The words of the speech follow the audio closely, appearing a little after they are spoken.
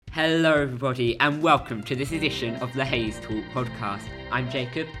Hello everybody and welcome to this edition of the Hayes Talk podcast. I'm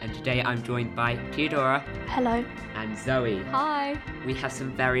Jacob and today I'm joined by Theodora. Hello. And Zoe. Hi. We have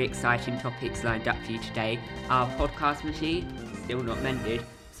some very exciting topics lined up for you today. Our podcast machine is still not mended,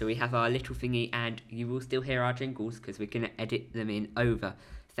 so we have our little thingy and you will still hear our jingles because we're going to edit them in over.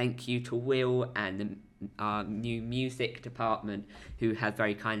 Thank you to Will and our new music department who have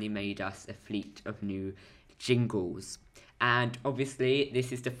very kindly made us a fleet of new jingles. And obviously,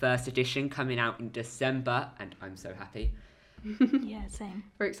 this is the first edition coming out in December, and I'm so happy. Yeah, same.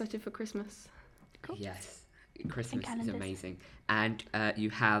 Very excited for Christmas. Cool. Yes, Christmas is amazing. And you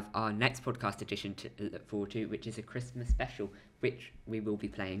have our next podcast edition to look forward to, which is a Christmas special, which we will be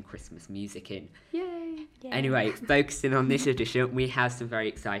playing Christmas music in. Yay! Anyway, focusing on this edition, we have some very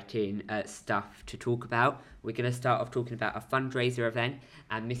exciting stuff to talk about. We're going to start off talking about a fundraiser event,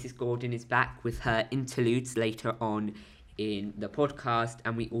 and Mrs. Gordon is back with her interludes later on in the podcast,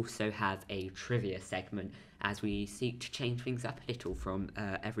 and we also have a trivia segment as we seek to change things up a little from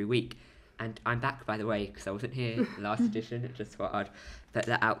every week. And I'm back, by the way, because I wasn't here last edition. Just thought I'd put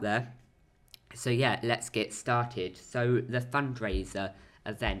that out there. So yeah, let's get started. So the fundraiser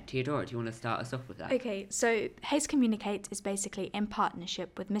event. Theodora, do you want to start us off with that? Okay, so Hayes Communicate is basically in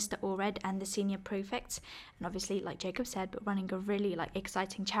partnership with Mr. Allred and the senior prefects, and obviously, like Jacob said, but running a really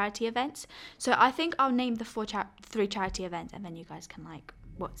exciting charity event. So I think I'll name the three charity events, and then you guys can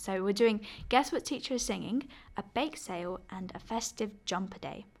what. So we're doing Guess What Teacher is Singing, a bake sale, and a festive jumper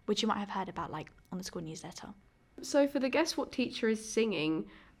day, which you might have heard about on the school newsletter. So for the Guess What Teacher is Singing,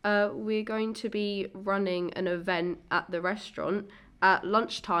 we're going to be running an event at the restaurant at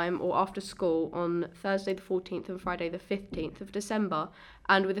lunchtime or after school on Thursday the 14th and Friday the 15th of December.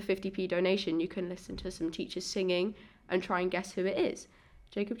 And with a 50p donation, you can listen to some teachers singing and try and guess who it is.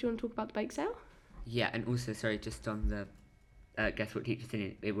 Jacob, do you want to talk about the bake sale? Yeah, and also, sorry, just on the Guess What Teacher's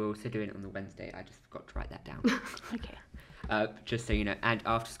Singing, we're also doing it on the Wednesday. I just forgot to write that down. Okay. Just so you know. And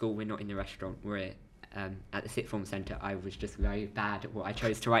after school, we're not in the restaurant. We're at the Sixth Form Centre. I was just very bad at what I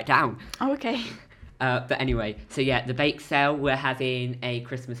chose to write down. Oh, okay. But anyway, so yeah, the bake sale, we're having a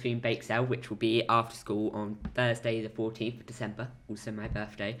Christmas-themed bake sale, which will be after school on Thursday the 14th of December, also my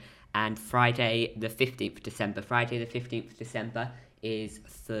birthday, and Friday the 15th of December. Friday the 15th of December is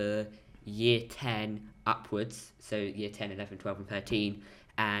for Year 10 upwards, so Year 10, 11, 12 and 13,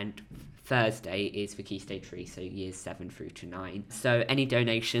 and Thursday is for Key Stage 3, so Years 7 through to 9. So any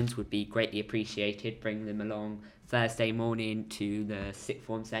donations would be greatly appreciated. Bring them along Thursday morning to the Sixth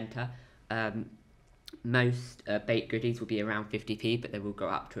Form Centre. Most baked goodies will be around 50p, but they will go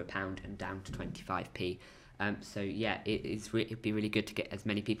up to £1 and down to 25p. So yeah, it'd be really good to get as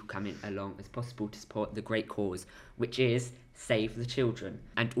many people coming along as possible to support the great cause, which is Save the Children.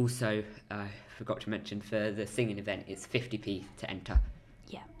 And also, I forgot to mention, for the singing event, it's 50p to enter.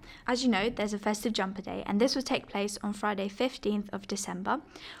 Yeah. As you know, there's a festive jumper day, and this will take place on Friday 15th of December.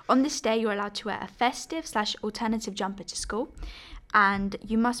 On this day, you're allowed to wear a festive/alternative jumper to school, and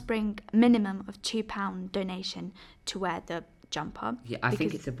you must bring a minimum of £2 donation to wear the jumper. Yeah, I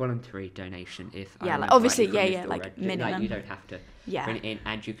think it's a voluntary donation. If obviously, You minimum. don't have to bring it in,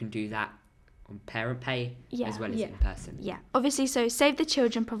 and you can do that on parent pay as well as in person. Yeah, obviously, so Save the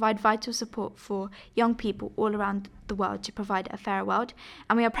Children provide vital support for young people all around the world to provide a fairer world,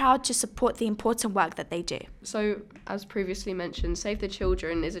 and we are proud to support the important work that they do. So, as previously mentioned, Save the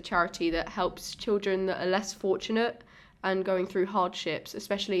Children is a charity that helps children that are less fortunate and going through hardships,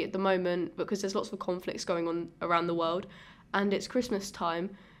 especially at the moment because there's lots of conflicts going on around the world, and it's Christmas time,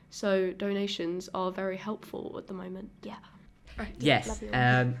 so donations are very helpful at the moment. Yeah. Right. Yes.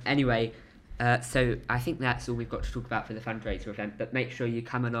 Anyway, so I think that's all we've got to talk about for the fundraiser event, but make sure you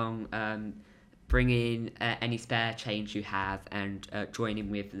come along, bring in any spare change you have, and join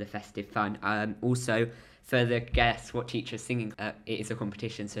in with the festive fun. Also, for the Guess What Teacher is Singing, it is a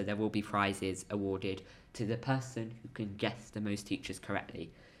competition, so there will be prizes awarded to the person who can guess the most teachers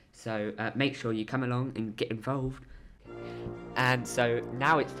correctly. So make sure you come along and get involved. And so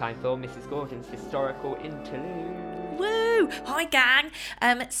now it's time for Mrs. Gordon's historical interlude. Woo! Hi gang!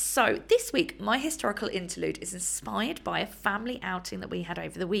 So this week my historical interlude is inspired by a family outing that we had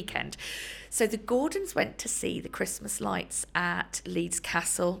over the weekend. So the Gordons went to see the Christmas lights at Leeds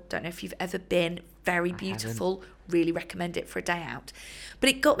Castle. Don't know if you've ever been. Very beautiful. Really recommend it for a day out. But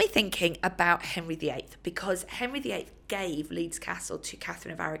it got me thinking about Henry VIII, because Henry VIII gave Leeds Castle to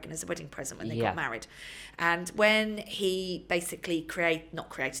Catherine of Aragon as a wedding present when they got married. And when he basically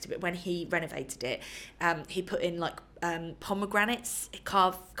when he renovated it, he put in pomegranates,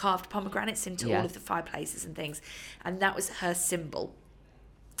 carved pomegranates into all of the fireplaces and things. And that was her symbol.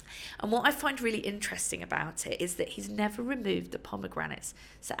 And what I find really interesting about it is that he's never removed the pomegranates.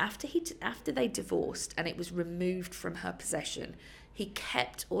 So after they divorced and it was removed from her possession, he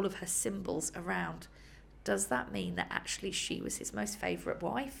kept all of her symbols around. Does that mean that actually she was his most favourite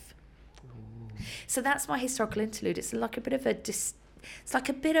wife? Ooh. So that's my historical interlude. It's like a bit of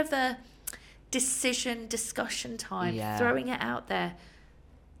a discussion time, throwing it out there.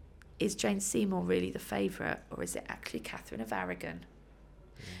 Is Jane Seymour really the favourite, or is it actually Catherine of Aragon?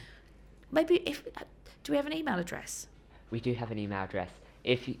 Yeah. Maybe do we have an email address? We do have an email address.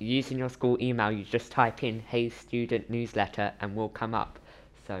 If you're using your school email, you just type in "Hey Student Newsletter" and we'll come up.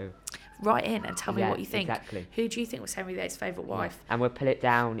 So write in and tell me what you think. Exactly. Who do you think was Henry VIII's favourite wife? And we'll put it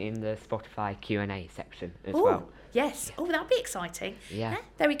down in the Spotify Q&A section as well. Yes. Oh, that'll be exciting. Yeah.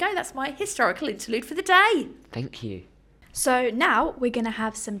 There we go. That's my historical interlude for the day. Thank you. So now we're going to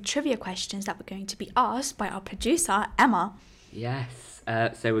have some trivia questions that we're going to be asked by our producer, Emma. Yes.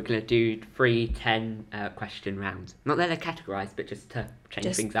 So we're going to do 3 10 question rounds. Not that they're categorised, but just to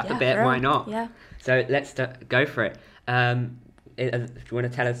change things up a bit. Why not? Yeah. So let's go for it. Do you want to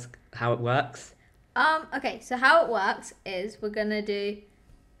tell us how it works? Okay, so how it works is we're going to do...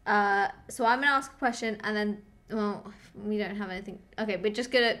 so I'm going to ask a question and then... Well, we don't have anything. Okay, you're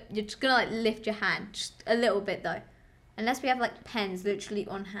just gonna like lift your hand just a little bit though, unless we have like pens literally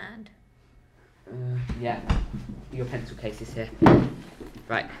on hand. Yeah, your pencil case is here.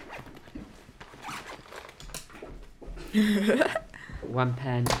 Right. 1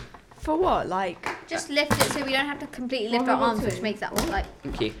 pen. For what? Like, just lift it so we don't have to completely lift our arms, which makes that look like.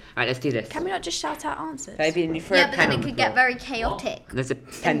 Thank you. Right, let's do this. can we not just shout out answers? Fabian, you throw a Yeah, but pen then on it the could get floor. very chaotic. There's a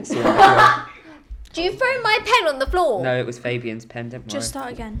pencil on the floor. Do you throw my pen on the floor? No, it was Fabian's pen, don't worry. Just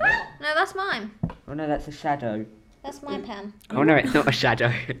start again. No, that's mine. Oh no, that's a shadow. That's my pen. Oh no, it's not a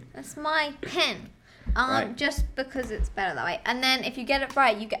shadow. That's my pen. Right. Just because it's better that way. And then if you get it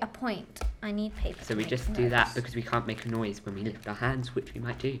right, you get a point. I need paper. So to we make just do that notes. because we can't make a noise when we lift our hands, which we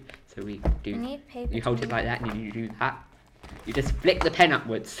might do. So we I do. need paper. You to hold it make- like that and you do that. You just flick the pen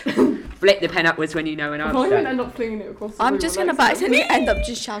upwards. Flick the pen upwards when you know an I'm going to answer. end up flinging it across the I'm room just and going to like, accidentally end up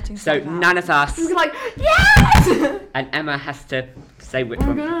just shouting So like that. none of us, I'm like, yes! and Emma has to say which I'm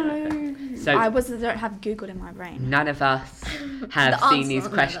one. gonna lose. So I don't have Google in my brain. none of us have The seen answer's these on there, though.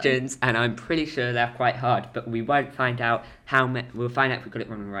 questions, and I'm pretty sure they're quite hard. But we won't find out we'll find out if we got it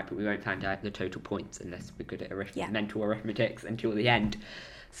wrong or right, but we won't find out the total points unless we're good at mental arithmetics until the end.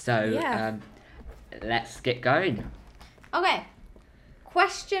 So let's get going. Okay.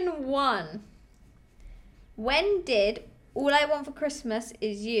 Question 1. When did All I Want for Christmas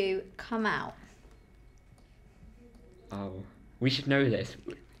Is You come out? Oh, we should know this.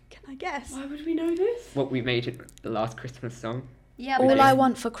 Can I guess? Why would we know this? What we made it the last Christmas song. Yeah, All but I it's-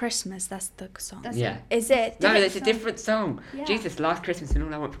 Want for Christmas, that's the song. That's Yeah. Is it? No, did it's a it- different song. Yeah. Jesus, Last Christmas and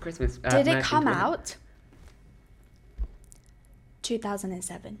All I Want for Christmas. Did it American come Woman. out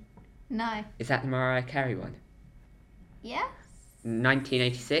 2007? No. Is that the Mariah Carey one? Yeah?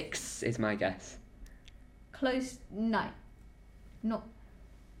 1986 is my guess. Close. No. Not.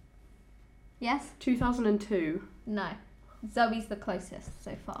 Yes? 2002. No. Zoe's the closest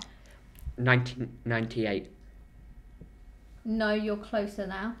so far. 1998. No, you're closer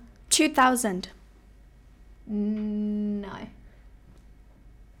now. 2000. No.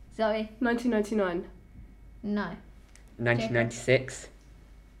 Zoe? 1999. No. 1996.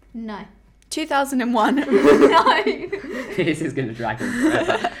 No. 2001. No. This is going to drag on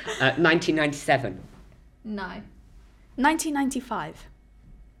forever. 1997. No. 1995.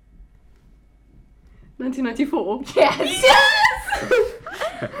 1994. Yes.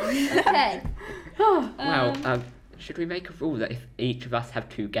 Okay. Well, should we make a rule that if each of us have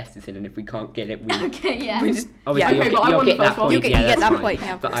 2 guesses in and if we can't get it, we... Okay, yeah. Obviously, Yeah. Okay, but I you'll won get the that first one. point. You get yeah, that that's fine. point,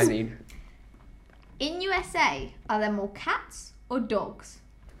 yeah, of But I course. mean, In USA, are there more cats or dogs?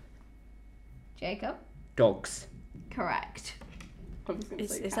 Jacob? dogs. Correct. I was gonna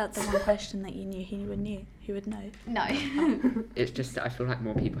say Is that the one question that you knew he would know? No. It's just that I feel like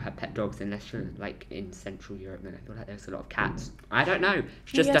more people have pet dogs unless you're like in Central Europe. Then I feel like there's a lot of cats. I don't know.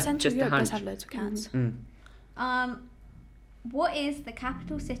 It's just Central just a Europe hunch. does have loads of cats. Mm. What is the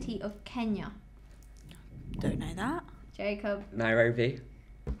capital city of Kenya? Don't know that. Jacob? Nairobi.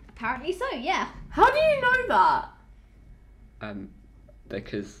 Apparently so, yeah. How do you know that?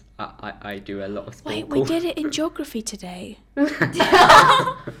 Because I do a lot of sport. Wait, we did it in geography today.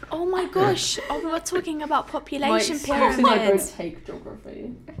 Oh my gosh! Oh, we were talking about population I don't pyramids. take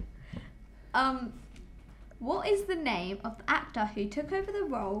geography. What is the name of the actor who took over the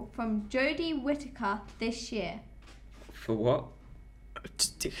role from Jodie Whittaker this year? For what?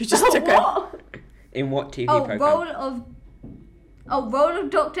 Who just took it? What? In what TV Oh, program? role of Oh, role of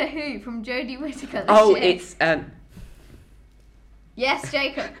Doctor Who from Jodie Whittaker. Oh, shit. it's Yes,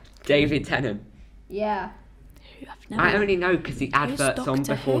 Jacob. David Tennant. Yeah. I've never. I only know because the advert's on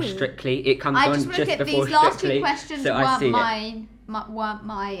Doctor before Who? Strictly. It comes I on just just look at before these last Strictly. two questions so I see weren't it. mine. Weren't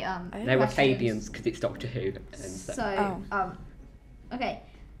my They were questions. Fabian's because it's Doctor Who. And so. So, okay.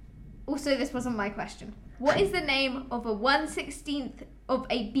 Also, this wasn't my question. What is the name of a 1/16th of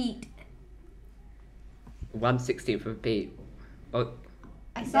a beat? 1/16th of a beat. Oh,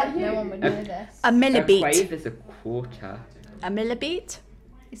 I said no one would know this. A a millibeat. quave is a quarter. A millibeat?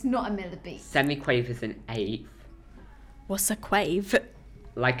 It's not a millibeat. Semi-quave is an eighth. What's a quave?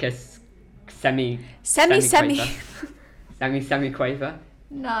 Like a semi. Semi. Semi-quaver.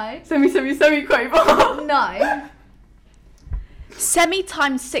 No. Semi quaver. No. Semi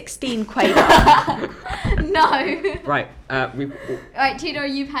times 16 quaver. No. Right. We. Alright, Tino,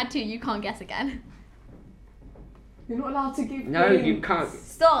 you've had two. You can't guess again. You're not allowed to give No, hints. you can't.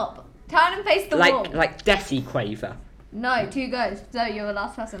 Stop. Turn and face the wall. Like deci-quaver. No, 2 goes. So you're the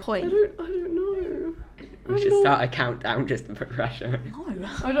last person. I Point. don't know. We should start a countdown just to put pressure.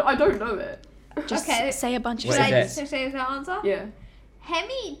 No. I don't know it. Just Okay. say a bunch of What Should is I it? sentences. say the answer? Yeah.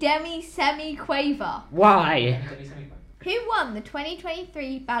 Hemi, demi, semi, quaver. Why? Who won the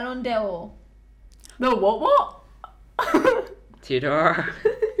 2023 Ballon d'Or? No, what? Theodore.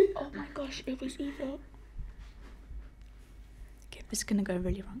 Oh my gosh, it was either. Okay, this is gonna go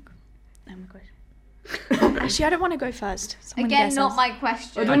really wrong. Oh my gosh. Actually, I don't want to go first. Someone Again, guesses. not my I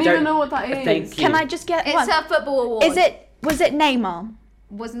question. don't I even don't- know what that is. Thank you. Can I just get It's one? a football award. Was it Neymar?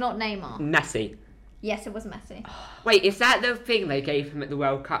 Was not Neymar. Messi. Yes, it was Messi. Wait, is that the thing they gave him at the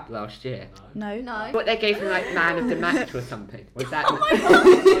World Cup last year? No. No. What they gave him like man of the match or something? Was that?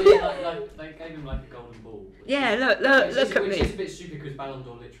 They gave him like a golden ball. Yeah, look at Which is me. a bit stupid because Ballon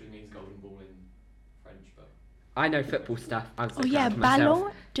d'Or literally means golden ball in French, but I know football stuff. I was Oh looking yeah, after myself.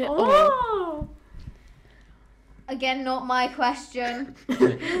 Ballon d'Or. Oh. Again, not my question.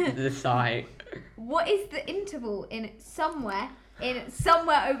 The site. What is the interval in somewhere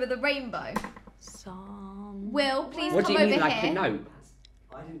over the rainbow? Will, please What come do you over mean, like here. a note?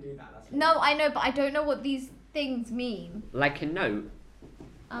 I didn't do that. That's No, I know, but I don't know what these things mean. Like a note?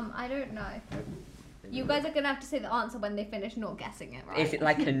 I don't know. You guys are gonna have to say the answer when they finish not guessing it, right? Is it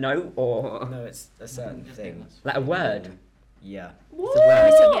like a note or No, it's a certain thing. like a word? Yeah. It's a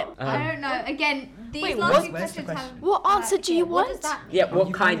word. Yeah. I don't know. Again, these Wait, last what- two where's the questions question? have. What answer do you What want? does that mean? Yeah, what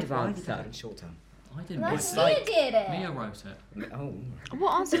You kind why of did you answer? put it in short term? I didn't. That's write Mia did it. Mia wrote it. Oh.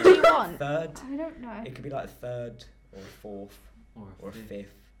 What answer do you want? Third. I don't know. It could be like third or fourth Or or fifth.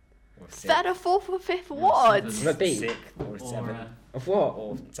 fifth or sixth. Third or fourth or fifth? Or What? seventh. The beat. Sixth or Or, seventh Of what?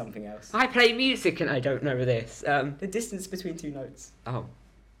 or something else. I play music and I don't know this. The distance between two notes. Oh.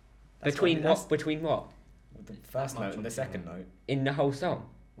 That's Between that's what? Between what? The first note and the second note. In the whole song?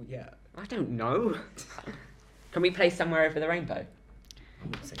 Well, yeah. I don't know. Can we play Somewhere Over the Rainbow?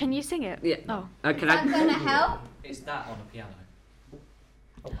 I'm not saying- Can you sing it? Yeah. Oh. Can Is that gonna help? It's that on a piano.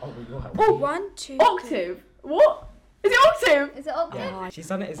 Oh, well, you'll help. Oh, 1, 2, Octave? What? Is it octave? Is it octave? Yeah. She's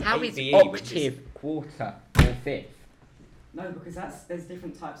done it as How is AVE, which is- octave quarter or fifth? No, because there's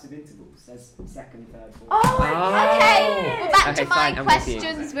different types of intervals. There's second, third, fourth. Oh, okay. Well, back Okay, to my fine, I'm with you.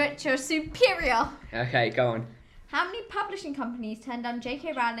 questions, which are superior. Okay, go on. How many publishing companies turned down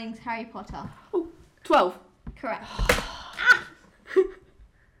J.K. Rowling's Harry Potter? 12. Correct.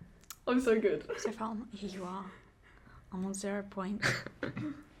 I'm so good. So far, here you are. I'm on 0 points.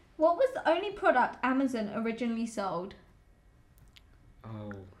 What was the only product Amazon originally sold?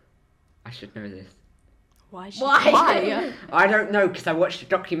 Oh, I should know this. Why? Why? I don't know because I watched a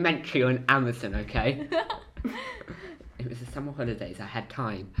documentary on Amazon. Okay. It was the summer holidays. I had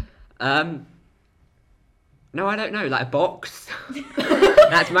time. No, I don't know. Like a box.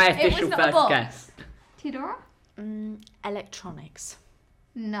 That's my It was official not a first box. guess. Theodora? Electronics.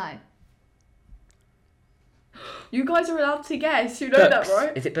 No. You guys are allowed to guess. You know that, Books.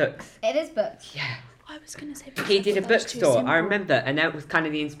 right? Is it books? It is books. Yeah. I was gonna say. He did a but that's too bookstore. I simple. remember, and that was kind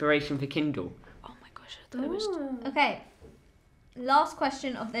of the inspiration for Kindle. Oh my gosh, I thought it was. Okay. Last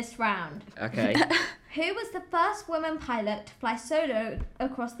question of this round. Okay. Who was the first woman pilot to fly solo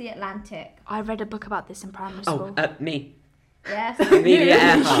across the Atlantic? I read a book about this in primary Oh, school. me. Yes. Amelia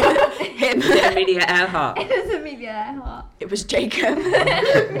Earhart. Him. Amelia Earhart. It is Amelia Earhart. It was Jacob.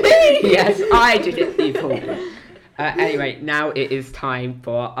 Yes, I did it, people. Anyway, now it is time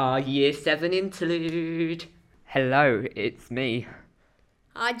for our Year 7 interlude. Hello, it's me.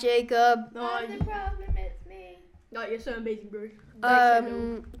 Hi, Jacob. I'm the problem, it's me. No, you're so amazing, bro.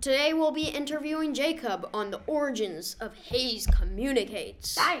 Today we'll be interviewing Jacob on the origins of Hayes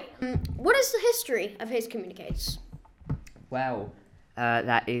Communicates. What is the history of Hayes Communicates? Well,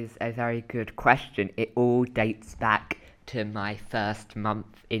 that is a very good question. It all dates back to my first month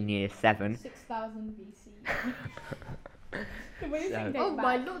in year 7. 6000 BC. The way you're So- saying dates Oh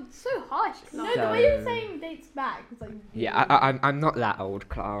my back. lord, so harsh. No, So- the way you're saying dates back was like. Yeah, I'm not that old,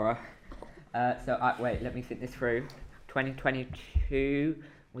 Clara. Wait, let me think this through. 2022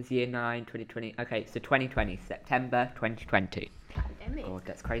 was year 9, 2020. Okay, so 2020, September 2020. Pandemic. God,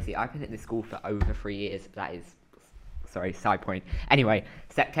 that's crazy. I've been at this school for over 3 years. That is, sorry, side point. Anyway,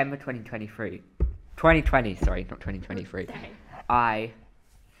 September 2023. 2020, sorry, not 2023. I'm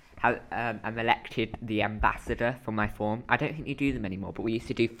elected the ambassador for my form. I don't think you do them anymore, but we used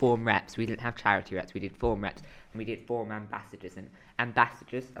to do form reps. We didn't have charity reps. We did form reps, and we did form ambassadors. And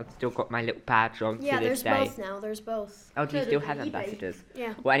ambassadors, I've still got my little badge on Yeah, to this there's day. both now. There's both. Oh, do you No, still there's have eBay. ambassadors?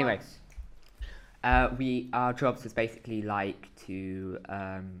 Yeah. Well, anyway, our jobs was basically like to.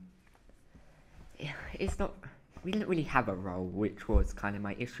 It's not. We didn't really have a role, which was kind of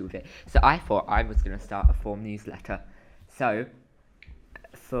my issue with it. So I thought I was going to start a form newsletter. So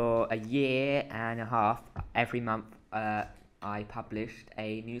for a year and a half, every month, I published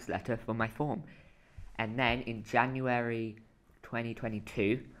a newsletter for my form. And then in January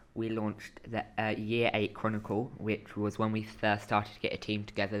 2022, we launched the Year 8 Chronicle, which was when we first started to get a team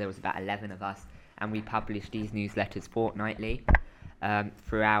together. There was about 11 of us, and we published these newsletters fortnightly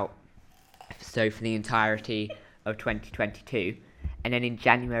throughout. So for the entirety of 2022. And then in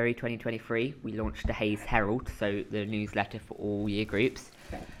January 2023, we launched the Hayes Herald, so the newsletter for all year groups.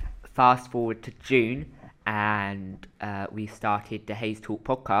 Fast forward to June, and we started the Hayes Talk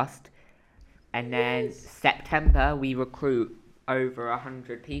podcast. And then September, we recruit over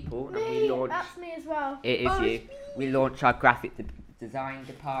 100 people, and we launch. That's me as well. It is Oh, you. We launch our graphic design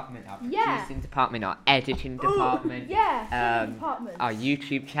department, our Yeah. producing department, our editing department, Yeah, department. our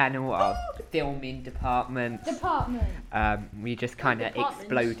YouTube channel, our filming department. Department. We just kind of Departments.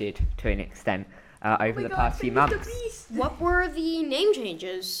 exploded to an extent over the past few months. What were the name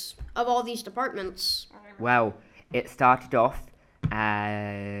changes of all these departments? Well, it started off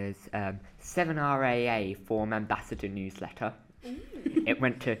as 7RAA Form Ambassador Newsletter. It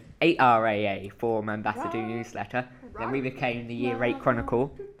went to 8RAA Form Ambassador Newsletter. Then we became the Year 8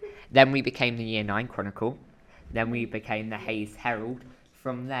 Chronicle. Then we became the Year 9 Chronicle. Then we became the Hayes Herald.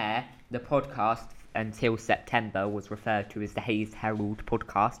 From there, the podcast until September was referred to as the Hayes Herald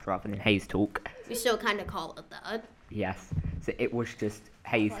podcast rather than Hayes Talk. We still kind of call it that. Yes. So it was just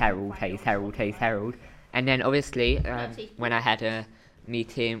Hayes Herald, Hayes Herald, Hayes Herald. And then obviously, when I had a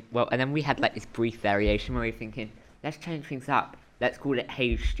meeting, and then we had like this brief variation where we were thinking, let's change things up. Let's call it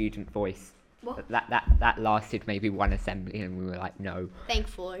Hayes Student Voice. What? That lasted maybe one assembly, and we were like, no.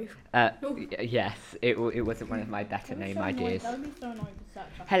 Thankfully. Yes, it wasn't one of my better name ideas. That would be so annoying to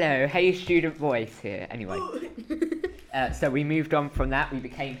search up. Hello, Hayes Student Voice here. Anyway, so we moved on from that. We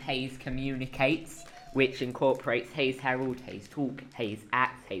became Hayes Communicates, which incorporates Hayes Herald, Hayes Talk, Hayes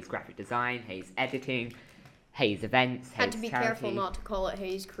Acts, Hayes Graphic Design, Hayes Editing, Hayes Events, Hayes Had to be Charity. careful not to call it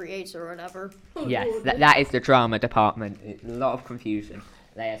Hayes Creates or whatever. Yes, that is the drama department. It's a lot of confusion.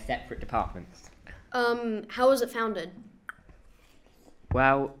 They are separate departments. How was it founded?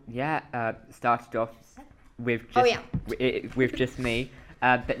 Well, started off with just, with just me.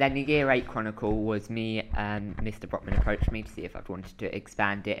 But then the Year 8 Chronicle was me and Mr. Brockman approached me to see if I'd wanted to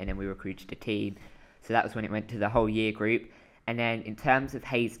expand it, and then we recruited a team. So that was when it went to the whole year group. And then in terms of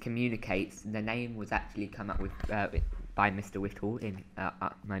Hayes Communicates, the name was actually come up with by Mr. Whittle in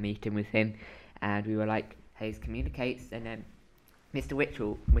my meeting with him. And we were like, Hayes Communicates, and then Mr.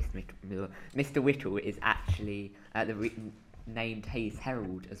 Whittle is actually named Hayes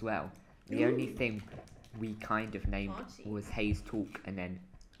Herald as well. The only thing we kind of named was Hayes Talk, and then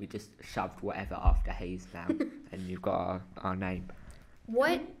we just shoved whatever after Hayes now, and you've got our name.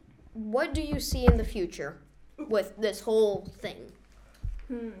 What do you see in the future with this whole thing?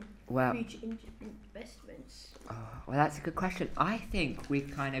 Well, investments. well, that's a good question. I think we're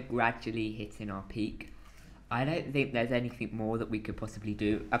kind of gradually hitting our peak. I don't think there's anything more that we could possibly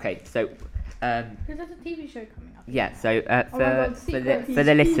do. Okay, so Because there's a TV show coming up. yeah, so my God, for secret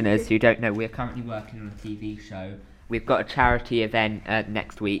the listeners who don't know, we're currently working on a TV show. We've got a charity event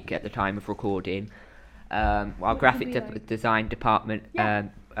next week at the time of recording. Our graphic design department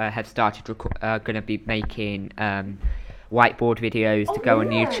have started going to be making whiteboard videos to go on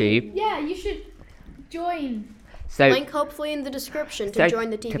YouTube. Yeah, you should join. So Link hopefully in the description to join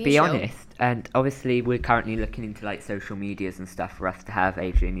the TV show. To be honest, and obviously we're currently looking into like social medias and stuff for us to have.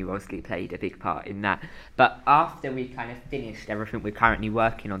 Adrian, you obviously played a big part in that. But after we kind of finished everything we're currently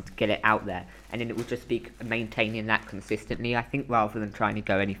working on to get it out there, and then it will just be maintaining that consistently, I think, rather than trying to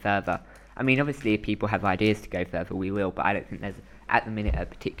go any further. I mean, obviously, if people have ideas to go further, we will, but I don't think there's, at the minute, a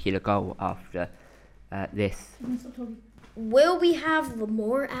particular goal after this. Will we have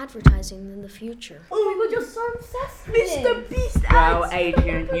more advertising in the future? Oh my god, you're so obsessed with Mr. Beast Well, ads.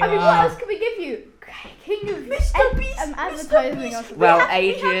 Adrian, you I mean, what are... else can we give you? King of Mr. Beast, advertising. Or something. Well, we have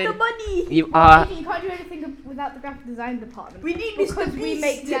Adrian, the money. you are... Adrian, you can't do anything without the graphic design department. We need because Mr. we Beast.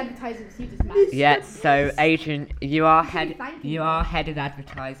 make the advertisements. You just manage. Yeah, so Adrian, you are head Thank you. you are head of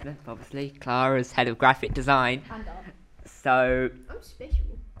advertisement, obviously. Clara's head of graphic design. And So I'm special.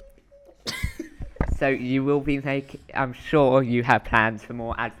 so you will be making, I'm sure you have plans for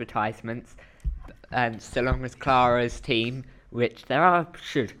more advertisements. And so long as Clara's team, which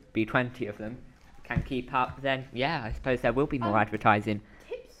should be 20 of them, can keep up, then yeah, I suppose there will be more advertising.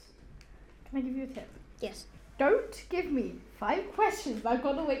 Tips. Can I give you a tip? Yes. Don't give me 5 questions I've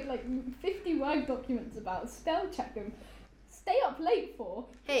got to wait like 50 Word documents about, spell check them, stay up late for.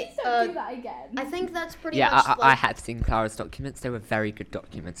 Hey, Please don't do that again. I think that's pretty Yeah, much I have seen Clara's documents. They were very good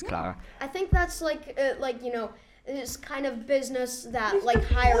documents, Clara. I think that's like it's kind of business that like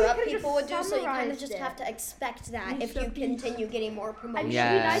higher up people would do, so you kind of just have to expect that if you continue getting more And promotions.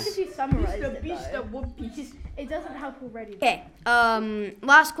 Yeah. it'd be nice if you summarized Mr. it Beast though. at One Piece. It doesn't help already. Okay.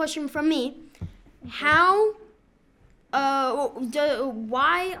 Last question from me. How?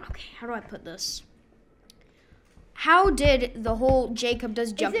 Why? Okay. How do I put this? How did the whole Jacob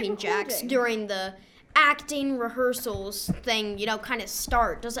does jumping jacks recording? during the acting rehearsals thing, kind of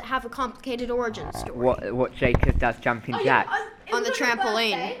start? Does it have a complicated origin story? What Jacob does jumping jacks. On the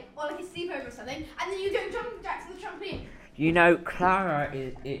trampoline. Or like a sleepover or something, and then you do jumping jacks on the trampoline. You know, Clara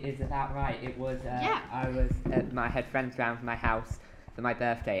is about right. It was, I was I had friends round my house for my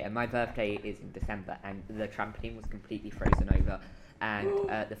birthday, and my birthday is in December, and the trampoline was completely frozen over, and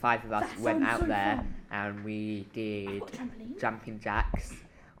the 5 of us went out there, and we did jumping jacks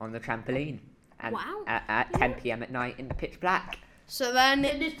on the trampoline, and Wow. at 10 p.m. at night in the pitch black. So then,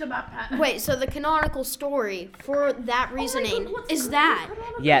 wait. So the canonical story for that reasoning is that.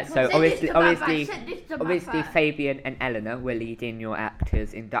 Yeah, so obviously Obviously, Fabian and Eleanor were leading your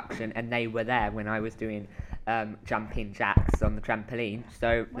actors' induction, and they were there when I was doing jumping jacks on the trampoline.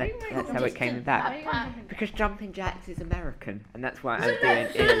 So that's how it came about. Because jumping jacks is American, and that's why I'm doing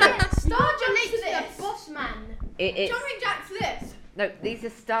it. Star jumps to this. Boss man. It's Jumping jacks to this. no, these are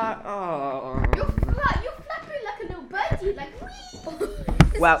star. Oh. You're flapping like a little birdie, like wee.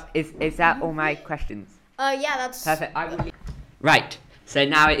 Well, is that all my questions? Yeah, that's. Perfect. I will. Right. So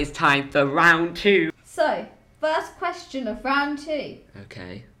now it is time for round 2. So, first question of round 2.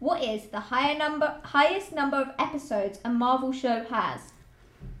 Okay. What is the highest number of episodes a Marvel show has?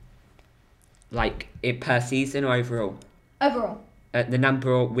 Like per season or overall? Overall. The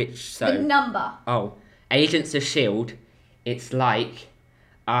number or which The number. Oh, Agents of S.H.I.E.L.D. It's like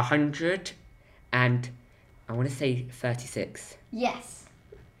 100 and I want to say 36. Yes.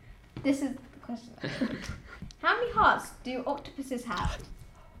 This is the question. How many hearts do octopuses have?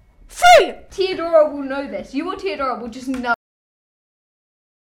 3. Theodora will know this. You or Theodora will just know.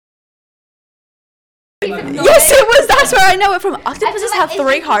 Yes, it was. That's where I know it from. Octopuses have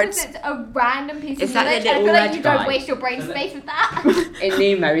 3 hearts. It's a random piece Is of that knowledge. the I feel little like red you guy? don't waste your brain space with that. In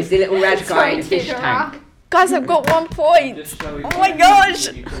Nemo, is the little red guy Sorry, in the fish Theodora. tank. Guys, I've got 1 point. Just showing Oh my you gosh!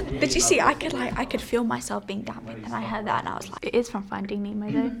 you can Did you see? I could feel myself being damaged, and I heard that, and I was like, it is from Finding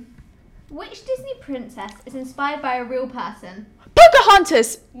Nemo, though. Which Disney princess is inspired by a real person?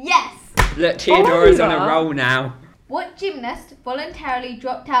 Pocahontas. Yes. Look, Theodora's on a Olga. roll now. What gymnast voluntarily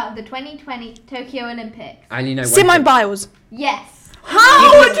dropped out of the 2020 Tokyo Olympics? I only know one. Simone Biles. Yes. You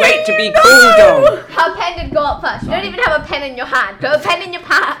couldn't wait to be called on. Her pen did go up first. You don't even have a pen in your hand. Put a pen in your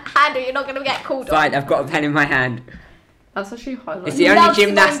hand or you're not going to get called on. Fine, I've got a pen in my hand. That's actually highlighted. It's the Love only Simone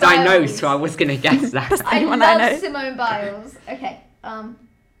gymnast I know, Biles. so I was gonna guess that. I Anyone I love know. Simone Biles. Okay.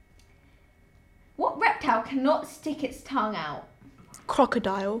 What reptile cannot stick its tongue out?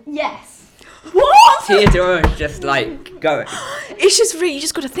 Crocodile. Yes. What? Theodora's just like going. It's just really, you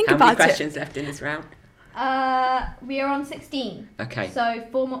just got to think How many about it. questions left in this round? We are on 16. Okay. So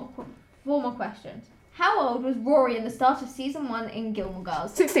four more questions. How old was Rory in the start of season 1 in Gilmore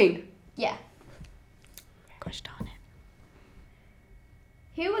Girls? 16. Yeah. Gosh darn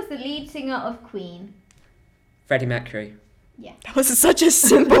it. Who was the lead singer of Queen? Freddie Mercury. That was such a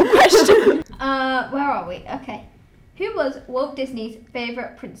simple question. Where are we? Okay. Who was Walt Disney's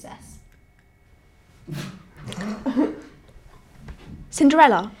favourite princess?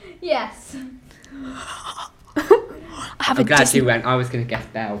 Cinderella. Yes. I have I'm a glad Disney. you went. I was gonna guess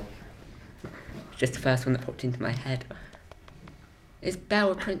Belle. Just the first one that popped into my head. Is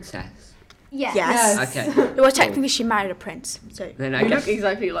Belle a princess? Yes. Yes. Okay. Well, technically she married a prince, so. Then I You guess. look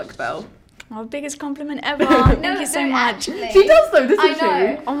exactly like Belle. Oh, biggest compliment ever. Thank you so much. Actually, She does though, doesn't I she?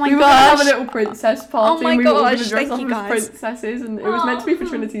 know. Oh my we were going to have a gosh. little princess party Oh my and we were all going gosh, to dress thank up you as guys. princesses and it was meant to be for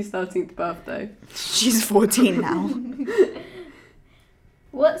Trinity's 13th birthday. She's 14 now.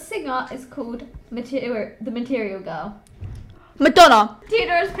 What singer is called the Material Girl? Madonna.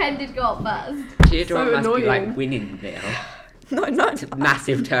 Theodora's pen did go up first. Theodora So must be like annoying. winning now. No, no. It's a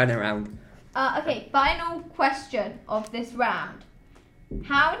massive turnaround. Okay, final question of this round.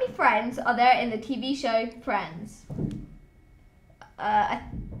 How many friends are there in the TV show Friends? I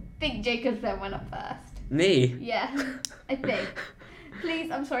think Jacob's then went up first. Me? Yeah, I think. Please,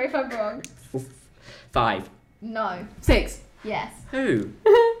 I'm sorry if I'm wrong. 5. No. 6. Yes. Who?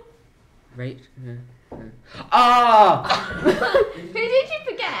 Right. Ah! Who did you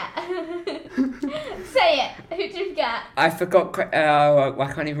forget? Say it. Who did you forget? I forgot.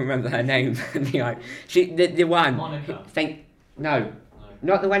 I can't even remember her name. the one. Monica. No,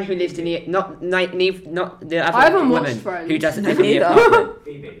 not the one who lives in the not the other I haven't watched woman Friends. who doesn't No, live in the neither. apartment.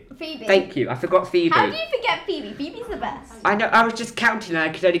 Phoebe. Phoebe. Thank you. I forgot Phoebe. How do you forget Phoebe? Phoebe's the best. I know. I was just counting. And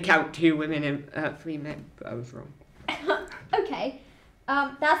I could only count 2 women and 3 men, but I was wrong. Okay.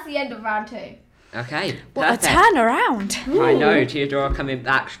 That's the end of round 2. Okay. What a Perfect. turnaround. I know. Theodora coming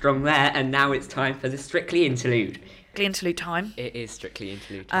back strong there, and now it's time for the Strictly interlude. Interlude time. It is Strictly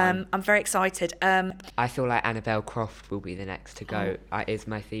interlude time. I'm very excited. I feel like Annabelle Croft will be the next to go. Is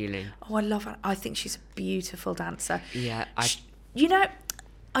my feeling. Oh, I love her. I think she's a beautiful dancer. Yeah. You know,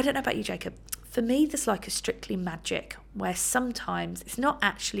 I don't know about you, Jacob. For me, there's like a Strictly magic where sometimes it's not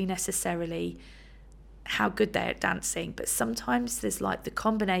actually necessarily how good they're at dancing, but sometimes there's like the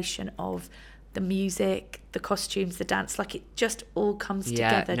combination of the music, the costumes, the dance, like it just all comes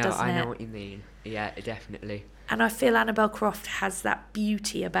together, doesn't it? I know what you mean. Yeah, definitely. And I feel Annabelle Croft has that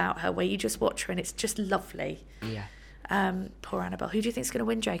beauty about her where you just watch her and it's just lovely. Yeah. Poor Annabelle. Who do you think's going to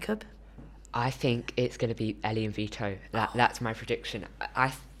win, Jacob? I think it's going to be Ellie and Vito. That's my prediction.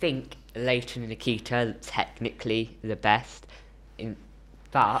 I think Leighton and Nikita technically the best,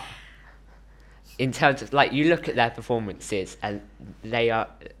 but in terms of like you look at their performances and they are.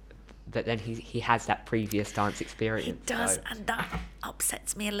 But then he has that previous dance experience. He does, so. and that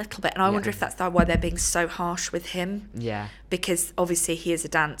upsets me a little bit. And I wonder if that's why they're being so harsh with him. Yeah. Because obviously he is a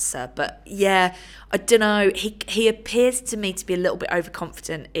dancer. But yeah, I don't know. He appears to me to be a little bit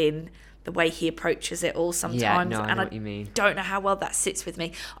overconfident in the way he approaches it all sometimes. Yeah, no, I and know what you mean. Don't know how well that sits with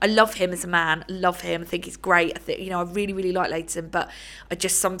me. I love him as a man. Love him. I think he's great. I think, I really, really like Leighton. But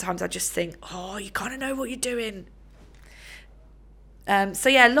sometimes I just think, oh, you kind of know what you're doing. So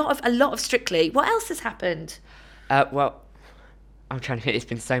yeah, a lot of Strictly. What else has happened? Well, I'm trying to think. It's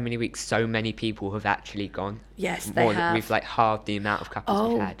been so many weeks. So many people have actually gone. Yes, they More have. than we've like halved the amount of couples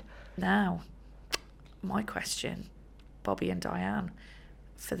we've had. Now, my question, Bobby and Diane.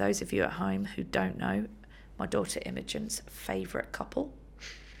 For those of you at home who don't know, my daughter Imogen's favourite couple.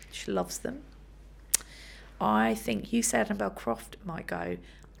 She loves them. I think you said Annabelle Croft might go.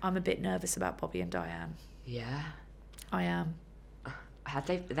 I'm a bit nervous about Bobby and Diane. Yeah. I am. Have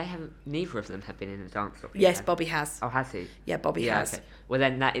they haven't. Neither of them have been in a dance off. Yes, yet. Bobby has. Oh, has he? Yeah, Bobby has. Okay. Well,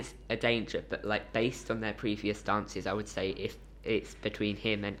 then that is a danger. But like based on their previous dances, I would say if it's between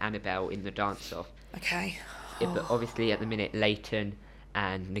him and Annabelle in the dance off. Okay. But obviously, at the minute, Leighton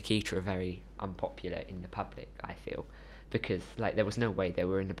and Nikita are very unpopular in the public. I feel because like there was no way they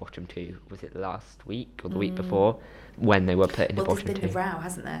were in the bottom 2. Was it last week or the week before when they were put in the bottom 2? Well, there's been a row,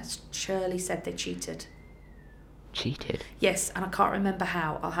 hasn't there? Shirley said they cheated. Cheated. Yes, and I can't remember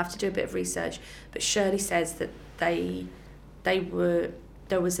how. I'll have to do a bit of research. But Shirley says that there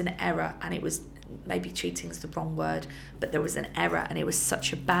was an error, and it was maybe cheating is the wrong word, but there was an error, and it was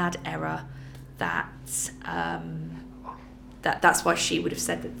such a bad error that that's why she would have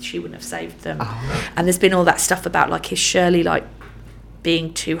said that she wouldn't have saved them. Oh. And there's been all that stuff about like is Shirley like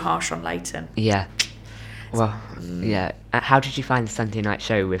being too harsh on Leighton. Yeah. Well, yeah. How did you find the Sunday night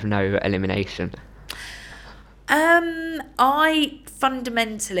show with no elimination? I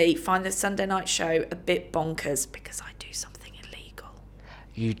fundamentally find the Sunday night show a bit bonkers because I do something illegal.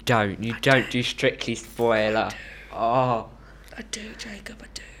 You don't. You don't do Strictly spoiler. Oh. I do, Jacob, I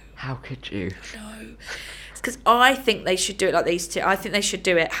do. How could you? No. It's because I think they should do it like they used to. I think they should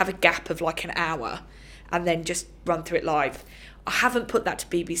do it, have a gap of like an hour and then just run through it live. I haven't put that to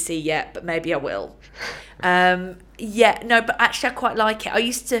BBC yet, but maybe I will. Yeah, no, but actually I quite like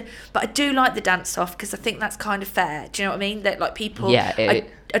it. But I do like the dance off because I think that's kind of fair. Do you know what I mean? That like people, Yeah,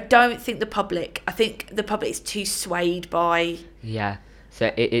 I don't think the public, I think the public is too swayed by... Yeah.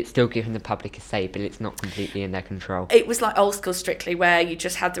 So it's still giving the public a say, but it's not completely in their control. It was like old school Strictly where you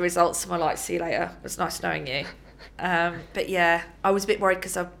just had the results and were like, see you later. It was nice knowing you. But yeah, I was a bit worried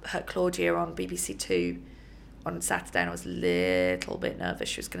because I heard Claudia on BBC Two on Saturday, and I was a little bit nervous.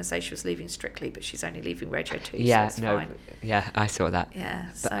 She was going to say she was leaving Strictly, but she's only leaving Radio 2, Yeah, so it's no, fine. yeah, I saw that. Yeah,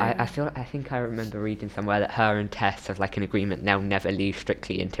 But so... I think I remember reading somewhere that her and Tess have like an agreement they'll never leave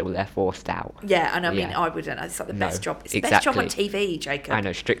Strictly until they're forced out. Yeah, and I mean, Yeah. I wouldn't. It's like the No, best job. It's the best job on TV, Jacob. I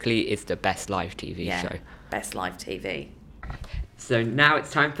know, Strictly is the best live TV Yeah, show. best live TV. So now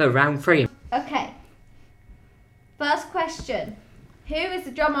it's time for round 3. Okay. First question. Who is the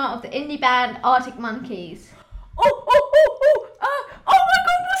drummer of the indie band Arctic Monkeys? Oh my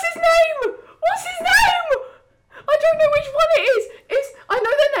god, what's his name? I don't know which one it is. I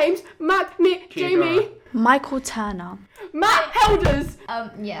know their names. Matt, Nick, Jamie. Michael Turner. Matt Helders.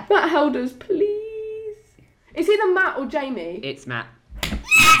 Yeah. Matt Helders, please. Is either Matt or Jamie? It's Matt.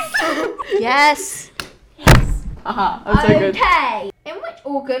 Yes. Aha, I'm so good. Okay. In which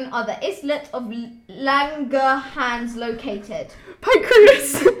organ are the islets of Langerhans located?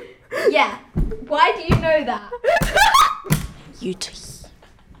 Pancreas. Yeah. Why do you know that?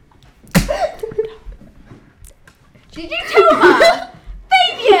 Did you tell her?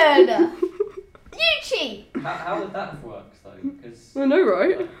 Fabian! You cheat! How would that have worked though? Because I know,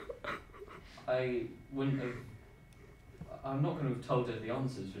 right? I wouldn't have. I'm not going to have told her the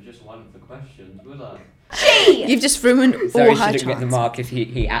answers for just one of the questions, would I? Cheat! You've just ruined So all he her shouldn't get the chance. mark if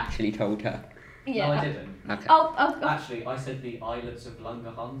he actually told her. Yeah. No, I didn't. Okay. Oh. Actually, I said the islets of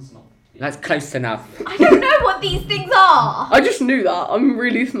Langerhans, not. That's close enough. I don't know what these things are! I just knew that. I'm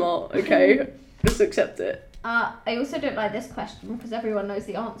really smart, okay? Just accept it. I also don't like this question because everyone knows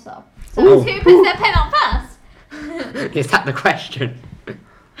the answer. Ooh. So who puts their pen on first? Is that the question?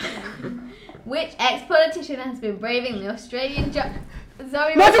 Which ex-politician has been braving the Australian Zoe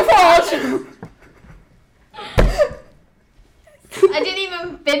Nigel Farage! I didn't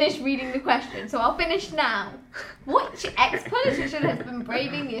even finish reading the question, so I'll finish now. Which ex-politician has been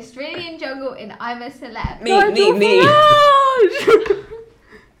braving the Australian jungle in I'm a Celeb? Me.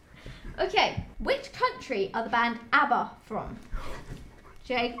 Okay, which country are the band ABBA from?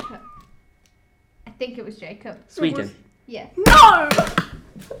 Jacob. I think it was Jacob. Sweden. Yeah. No!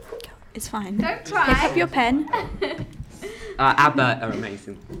 It's fine. Don't try. Pick up your pen. ABBA are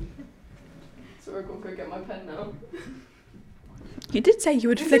amazing. So we're going to go get my pen now. You did say you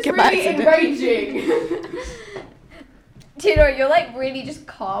would This flick is it back. really enraging. Tino, you're like really just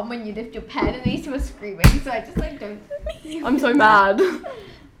calm when you lift your pen and these two are screaming, so I just like don't. I'm so mad.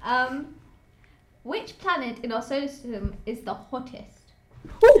 Which planet in our solar system is the hottest?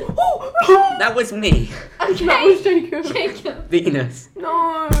 That was me. Okay. That was Jacob. Jacob. Venus.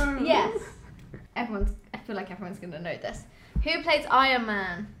 No. Yes. I feel like everyone's gonna know this. Who plays Iron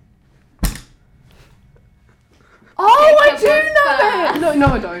Man? Oh, I Jacob do was know first. it. No,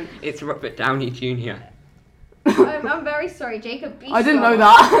 I don't. It's Robert Downey Jr. I'm very sorry, Jacob. Be I didn't know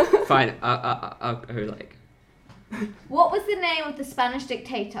strong. that. Fine, I'll go like... What was the name of the Spanish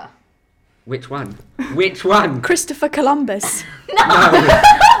dictator? Which one? Which one? Christopher Columbus. No,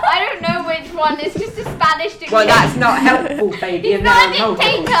 I don't know which one. It's just a Spanish dictator. Well, that's not helpful, baby. He's not a There are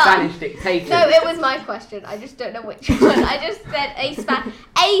multiple dictator. Spanish dictators. No, it was my question. I just don't know which one. I just said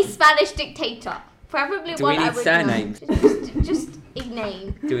a Spanish dictator. Preferably Do one we I need would surnames? know. Just a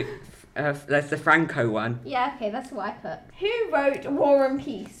name. Do it. That's the Franco one. Yeah, okay, that's what I put. Who wrote War and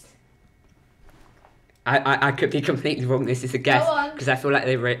Peace? I could be completely wrong. This is a guess Go on. because I feel like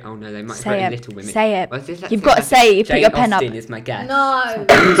they wrote. Oh no, they might have Say written it. Little Women. Say it. Well, let's You've got to say it. Put Jane your pen up. Austen is my guess. No.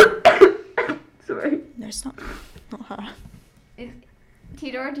 Sorry. No, it's not. Not her.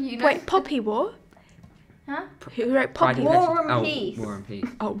 Tidora, do you know? Wait, Poppy War? Huh? Who wrote Pride Poppy? and War Prejudice. and Oh, Peace. War and Peace.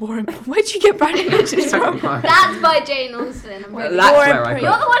 Oh, Warren. Where'd you get Pride and Prejudice from? That's by Jane Austen. I'm Well, really- that's War and where I Peace.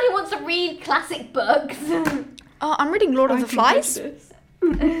 You're got the one who wants to read classic books. Oh, I'm reading Lord of the Flies. Sorry.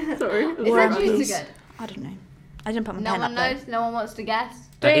 Is that juicy good? I don't know. I didn't put my No pen one up knows. No one wants to guess.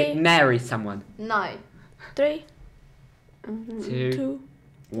 But Three. it marries someone. No. there. 3, 2, 2.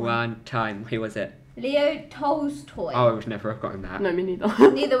 1, time. Who was it? Leo Tolstoy. Oh, I would never have gotten that. No, me neither.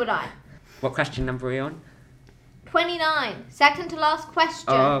 Neither would I. What question number are we on? 29. Second to last question.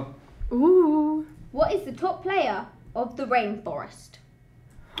 Oh, Ooh. What is the top player of the rainforest?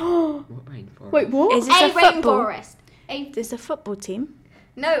 what rainforest? Wait, what? Is this a football? rainforest. There's a football team.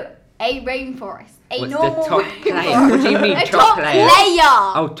 No, a rainforest. A What's the normal top rainforest. player? What do you mean a top player?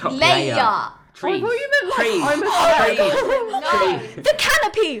 Oh, top player. Trees. I thought you meant like Trees. I'm a Trees. No. Trees. The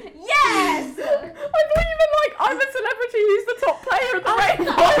canopy! Yes! I thought you meant like I'm a celebrity who's the top player of the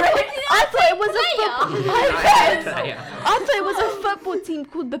rainforest. I thought it was a football. Top player. I thought it was a football team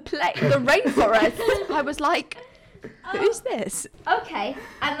called the Rainforest. I was like, who's this? Okay,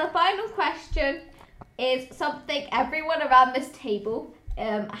 and the final question is something everyone around this table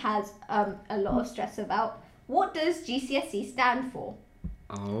has a lot of stress about. What does GCSE stand for?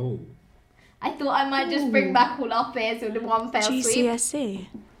 Oh. I thought I might just bring back all our fears in one fell swoop. GCSE.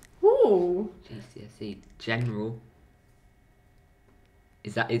 Ooh. GCSE. General.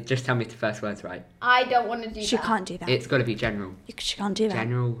 Is that it? Just tell me the first words right. I don't want to do She that. can't do that. It's got to be general. She can't do that.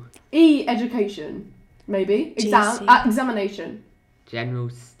 General. Education. Maybe. GC. Examination. General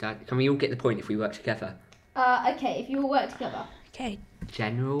study. Can we all get the point if we work together? Okay, if you all work together. Okay.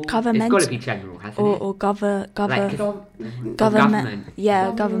 General. Government. It's got to be general, hasn't it? Or government. Government.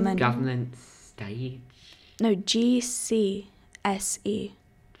 Yeah, government. Government stage. No, GCSE.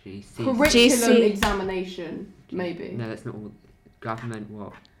 GC. Curriculum examination. Maybe. No, that's not all. Government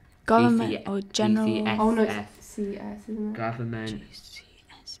what? Government GC or general. GCSE. Oh no, it's CS, isn't it? Government.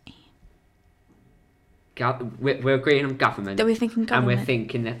 GCSE. We're agreeing on government. Are we thinking And government? we're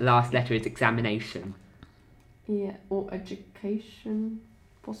thinking the last letter is examination. Yeah, or education,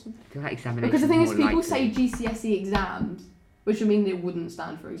 possibly. I feel like examination. Because the thing is, more people say likely. GCSE exams, which would mean it wouldn't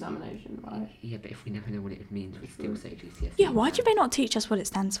stand for examination, right? Yeah, but if we never know what it means, we still say GCSE. Yeah, why do they not teach us what it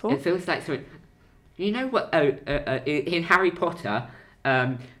stands for? It feels like something. You know what? In Harry Potter,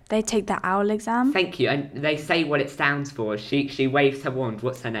 They take the owl exam. thank you, and they say what it stands for. She waves her wand.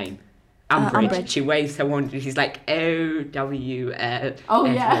 What's her name? Umbridge. Umbridge. She waves her wand, and she's like OWL. Oh,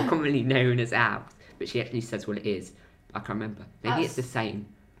 yeah. More commonly known as owls, but she actually says what it is. I can't remember. Maybe it's the same.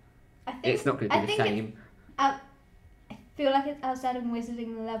 I think It's not going to be the same. I feel like it's outside of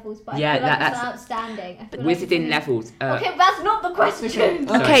wizarding levels, but Yeah, I feel like that's- it's outstanding. I feel like Wizarding it's- levels. Okay, but that's not the question.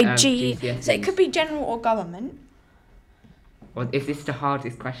 Sorry, Okay, G. GCSEs. So it could be general or government. Or is this the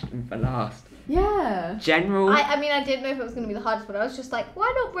hardest question for last? Yeah. General. I mean, I didn't know if it was going to be the hardest, but I was just like,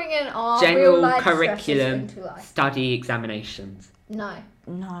 why not bring in our General real life curriculum stresses into life? study examinations. No.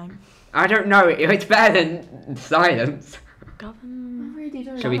 No. I don't know. It's better than science. Government. I really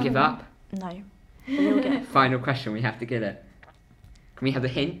don't Shall we give up? No. We'll get Final question. We have to get it. Can we have a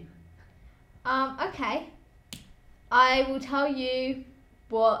hint? Okay. I will tell you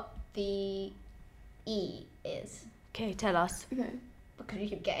what the E is, Okay, tell us. Okay. because you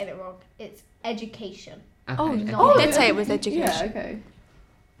keep getting it wrong. It's education. Okay, Oh, okay. no. Did say it was education. Yeah, okay.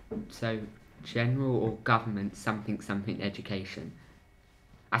 So, general or government something education.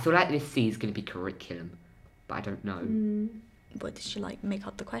 I feel like this C is going to be curriculum, but I don't know. What, did she like make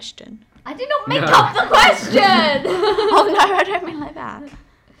up the question? I did not make No. up the question! Oh no, I don't mean like that.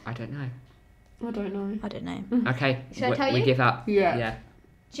 I don't know. I don't know. I don't know. Okay, Should I tell we you? give up. Yeah.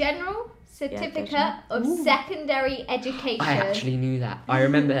 General Certificate judgment. of Secondary Education. I actually knew that. I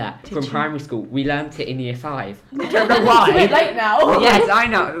remember that from you? primary school. We learnt it in year 5. I don't know It's a bit why. late now. Yes, I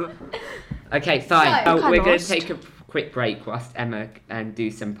know. Okay, fine. So- we're Kinda going to lost. take a quick break whilst Emma and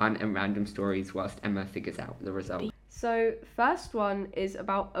do some fun and random stories whilst Emma figures out the result. So, first one is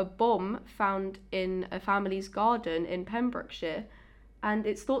about a bomb found in a family's garden in Pembrokeshire, and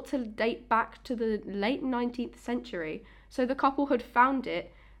it's thought to date back to the late 19th century. So, the couple had found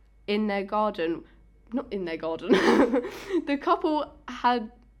it in their garden. Not in their garden. The couple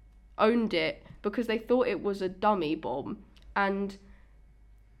had owned it because they thought it was a dummy bomb, and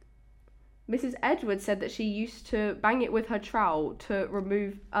Mrs. Edwards said that she used to bang it with her trowel to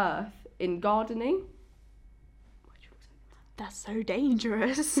remove earth in gardening. That's so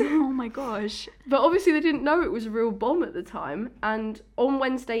dangerous. Oh my gosh. But obviously they didn't know it was a real bomb at the time. And on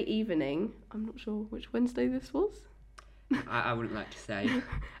Wednesday evening, I'm not sure which Wednesday this was. I wouldn't like to say.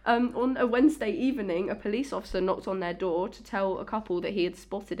 On a Wednesday evening, a police officer knocked on their door to tell a couple that he had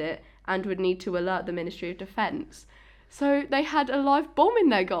spotted it and would need to alert the Ministry of Defence. So they had a live bomb in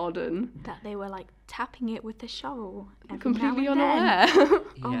their garden. That they were like tapping it with a shovel. every Completely now and then. unaware.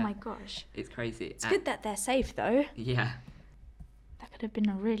 Oh Yeah, my gosh. It's crazy. It's good that they're safe though. Yeah. That could have been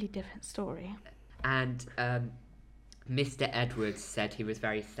a really different story. And Mr. Edwards said he was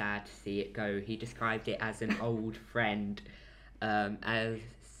very sad to see it go. He described it as an old friend, and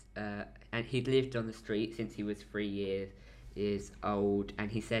he'd lived on the street since he was 3 years old.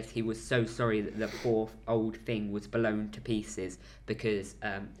 And he says he was so sorry that the poor old thing was blown to pieces because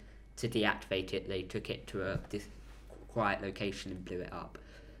to deactivate it, they took it to a quiet location and blew it up.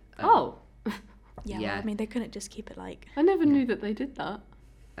 Oh, Yeah, Yeah. Well, I mean they couldn't just keep it like I never knew that they did that.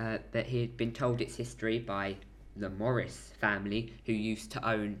 That he had been told its history by the Morris family, who used to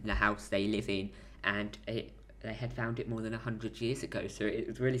own the house they live in, and they had found it more than 100 years ago, so it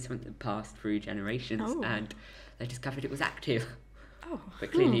was really something that passed through generations, Oh. and they discovered it was active, oh.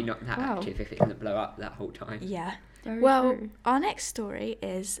 but clearly not that wow. active if it didn't blow up that whole time. Yeah. Very Well, true. our next story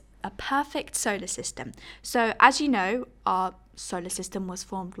is a perfect solar system. So, as you know, our solar system was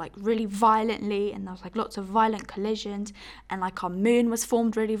formed like really violently, and there was like lots of violent collisions, and like our moon was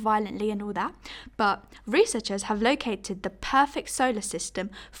formed really violently and all that. But researchers have located the perfect solar system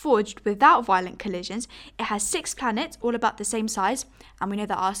forged without violent collisions. It has 6 planets all about the same size, and we know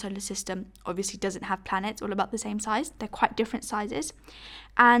that our solar system obviously doesn't have planets all about the same size. They're quite different sizes,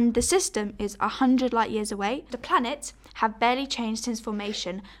 and the system is 100 light years away. The planets have barely changed since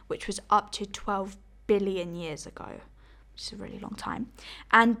formation, which was up to 12 billion years ago, which is a really long time.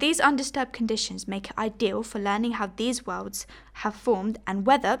 And these undisturbed conditions make it ideal for learning how these worlds have formed and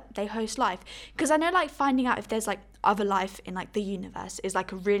whether they host life. Because I know like finding out if there's like other life in like the universe is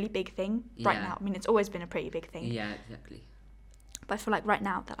like a really big thing right now. I mean, it's always been a pretty big thing. Yeah, exactly. But I feel like right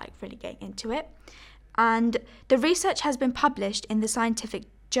now they're like really getting into it. And the research has been published in the scientific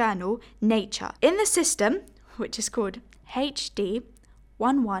journal Nature. In the system, which is called HD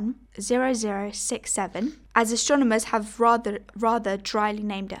 110067, as astronomers have rather dryly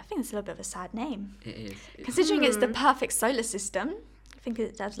named it. I think it's a little bit of a sad name. It is. Considering it's the perfect solar system, I think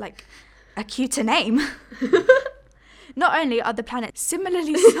it has like a cuter name. Not only are the planets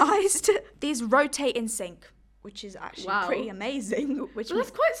similarly sized, these rotate in sync, which is actually pretty amazing.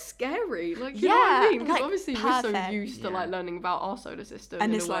 That's quite scary. Like, you know what I mean? Because like, obviously we're so used to like learning about our solar system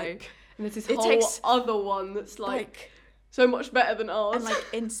and in it's a way. like, and there's this whole other one that's like so much better than ours. And like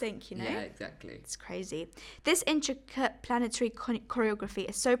in sync, you know? Yeah, exactly. It's crazy. This intricate planetary choreography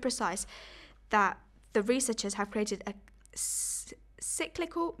is so precise that the researchers have created a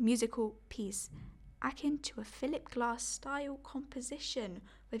cyclical musical piece akin to a Philip Glass style composition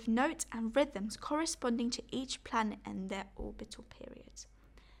with notes and rhythms corresponding to each planet and their orbital periods.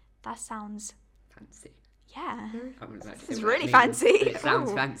 That sounds fancy. Yeah. It's It's really fancy. It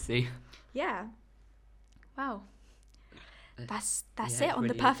sounds fancy. Yeah. Wow. That's Yeah, it on the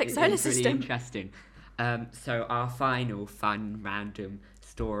really- perfect it solar is really system. interesting. So our final fun random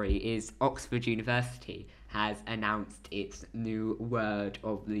story is Oxford University has announced its new word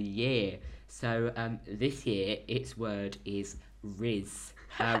of the year. So this year its word is Riz,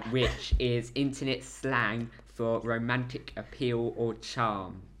 which is internet slang for romantic appeal or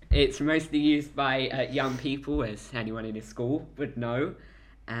charm. It's mostly used by young people, as anyone in a school would know,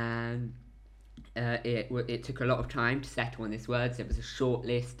 and it took a lot of time to settle on this word. So it was a short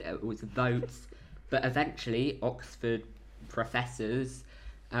list, it was votes, but eventually Oxford professors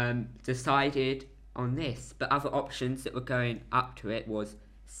decided on this. But other options that were going up to it was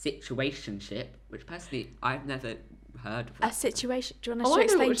situationship, which personally I've never heard of. A situation. Do you want us to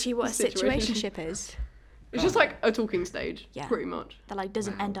explain to you what a situationship is? It's just like a talking stage, Yeah. pretty much. That like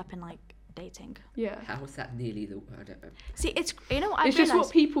doesn't end up in like dating. Yeah. How is that nearly the word? I don't know. See, it's what I It's just realised.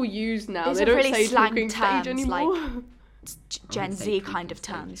 what people use now. These They are don't really say slang talking terms, stage anymore. like Gen Z kind of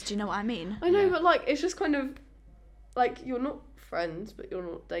terms. Do you know what I mean? I know, but like it's just kind of like you're not friends, but you're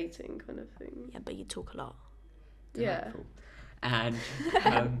not dating, kind of thing. Yeah, but you talk a lot. Yeah. Delightful. And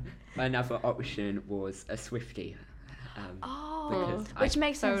another option was a Swiftie. Which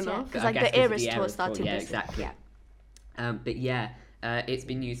makes fair sense, enough. because I like guess the because Eras the tour Eras started tour, yeah, this. exactly. Yeah. But yeah, it's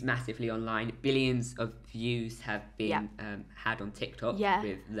been used massively online. Billions of views have been had on TikTok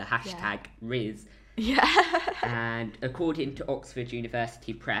with the hashtag Riz. Yeah. And according to Oxford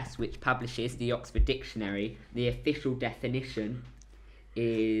University Press, which publishes the Oxford Dictionary, the official definition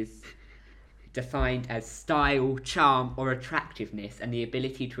is defined as style, charm, or attractiveness, and the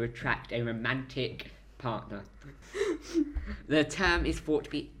ability to attract a romantic partner. The term is thought to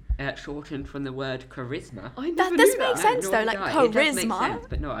be shortened from the word charisma. That does make sense though, like It does make charisma. sense,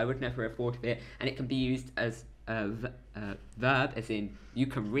 but no, I would never have thought of it. And it can be used as a verb, as in you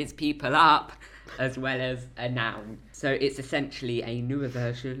can riz people up, as well as a noun. So it's essentially a newer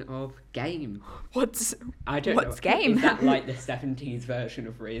version of game. What's game? Is that like the 70s version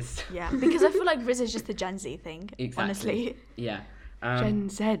of Riz? Yeah, because I feel like Riz is just the Gen Z thing. Exactly. Honestly. Yeah. Gen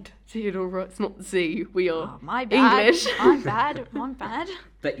Z. Theodore, it's not Z. We are My bad. English. I'm bad. I'm bad.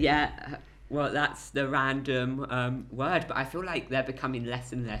 But yeah, well, that's the random word. But I feel like they're becoming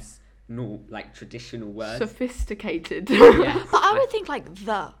less and less like traditional words. Sophisticated. Yes. But I would think like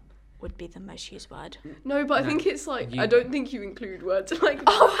the would be the most used word. No, but I think it's like You- I don't think you include words like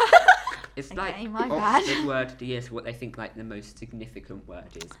It's Okay, like my bad. Oxford word of the year, so what they think like the most significant word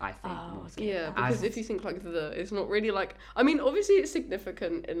is, I think. more so. Yeah, because if you think like it's not really like I mean obviously it's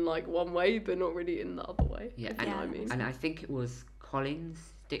significant in like one way, but not really in the other way. Yeah, if and, you know what I mean. and I think it was Collins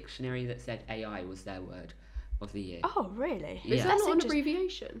Dictionary that said AI was their word of the year. Oh, really? Yeah. Is that That's not an interesting.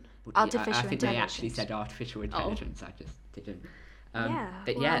 abbreviation? I Artificial think they actually intelligence. said artificial intelligence. I just didn't. Yeah,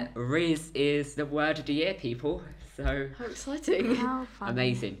 But well. yeah, Riz is the word of the year, people. So How exciting. How fun.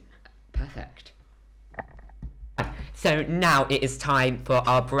 amazing. Perfect. So now it is time for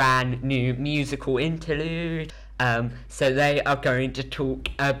our brand new musical interlude. So they are going to talk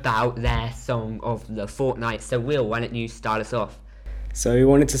about their song of the fortnight. So Will, why don't you start us off? So we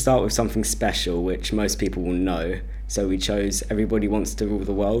wanted to start with something special, which most people will know. So we chose Everybody Wants to Rule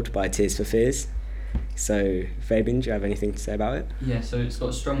the World by Tears for Fears. So Fabian, do you have anything to say about it? Yeah, so it's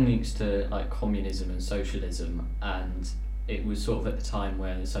got strong links to like communism and socialism, and it was sort of at the time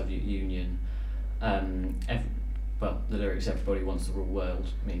where the Soviet Union, the lyrics "Everybody wants to rule the world,"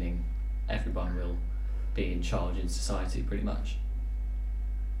 meaning everyone will be in charge in society, pretty much.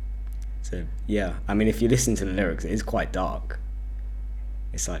 So yeah, I mean, if you listen to the lyrics, it is quite dark.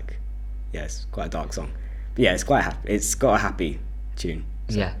 It's like, yeah, it's quite a dark song. But yeah, it's quite happy. It's got a happy tune.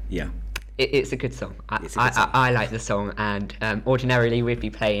 So, Yeah. Yeah. It's a good song. It's a good song. I like the song, and ordinarily we'd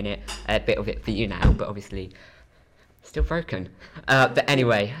be playing a bit of it for you now, but obviously still broken. But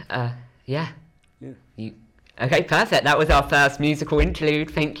anyway, yeah. Okay, perfect. That was our first musical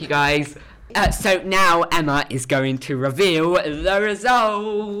interlude. Thank you, guys. So now Emma is going to reveal the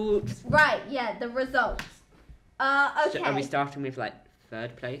results. Right, yeah, the results. Okay. So are we starting with like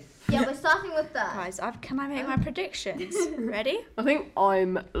third place? Yeah, we're starting with third. Guys, can I make my predictions? Ready? I think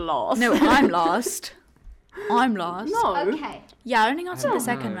I'm last. No, I'm last. I'm last. No. Okay, Yeah, I only got to Oh, the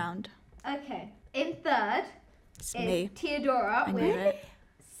second no. round. okay. In third It's is me. Theodora I knew with it.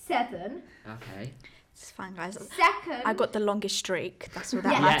 7. Okay. It's fine, guys. Second. I got the longest streak. That's all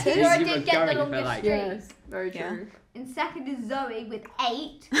that Yeah, Yes, matters. Theodora you were did get the going for, longest like- streak. Yes, very Yeah. true. In second is Zoe with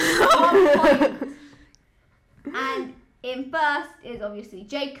 8. 1 point. And in first is obviously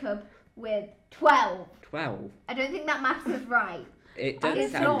Jacob with 12. 12. I don't think that maths is right. It I does think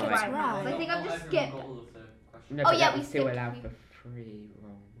it's sound not right. right now. I think I've just skipped. No, Oh, but yeah, that we would still skipped allow three. for 3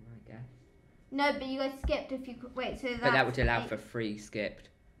 wrong, I guess. No, but you guys skipped if you could. Wait, so But that would that's allow eight. for 3 skipped.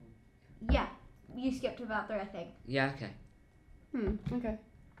 Yeah, you skipped about 3, I think. Yeah, okay. Okay.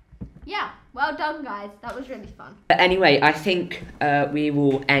 Yeah, well done, guys. That was really fun. But anyway, I think we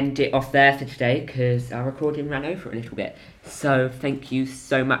will end it off there for today because our recording ran over a little bit. So thank you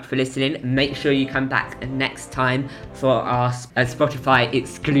so much for listening. Make sure you come back next time for our Spotify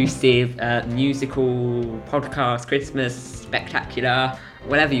exclusive musical podcast, Christmas spectacular,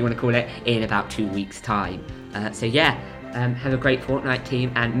 whatever you want to call it, in about 2 weeks' time. So yeah, have a great fortnight,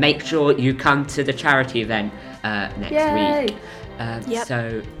 team, and make sure you come to the charity event next Yay. week. Yep.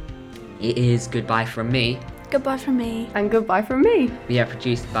 So it is goodbye from me. Goodbye from me. And goodbye from me. We are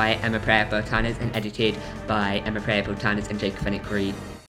produced by Emma Prayer Botanas and edited by Emma Prayer Botanas and Jacob Fenwick Reed.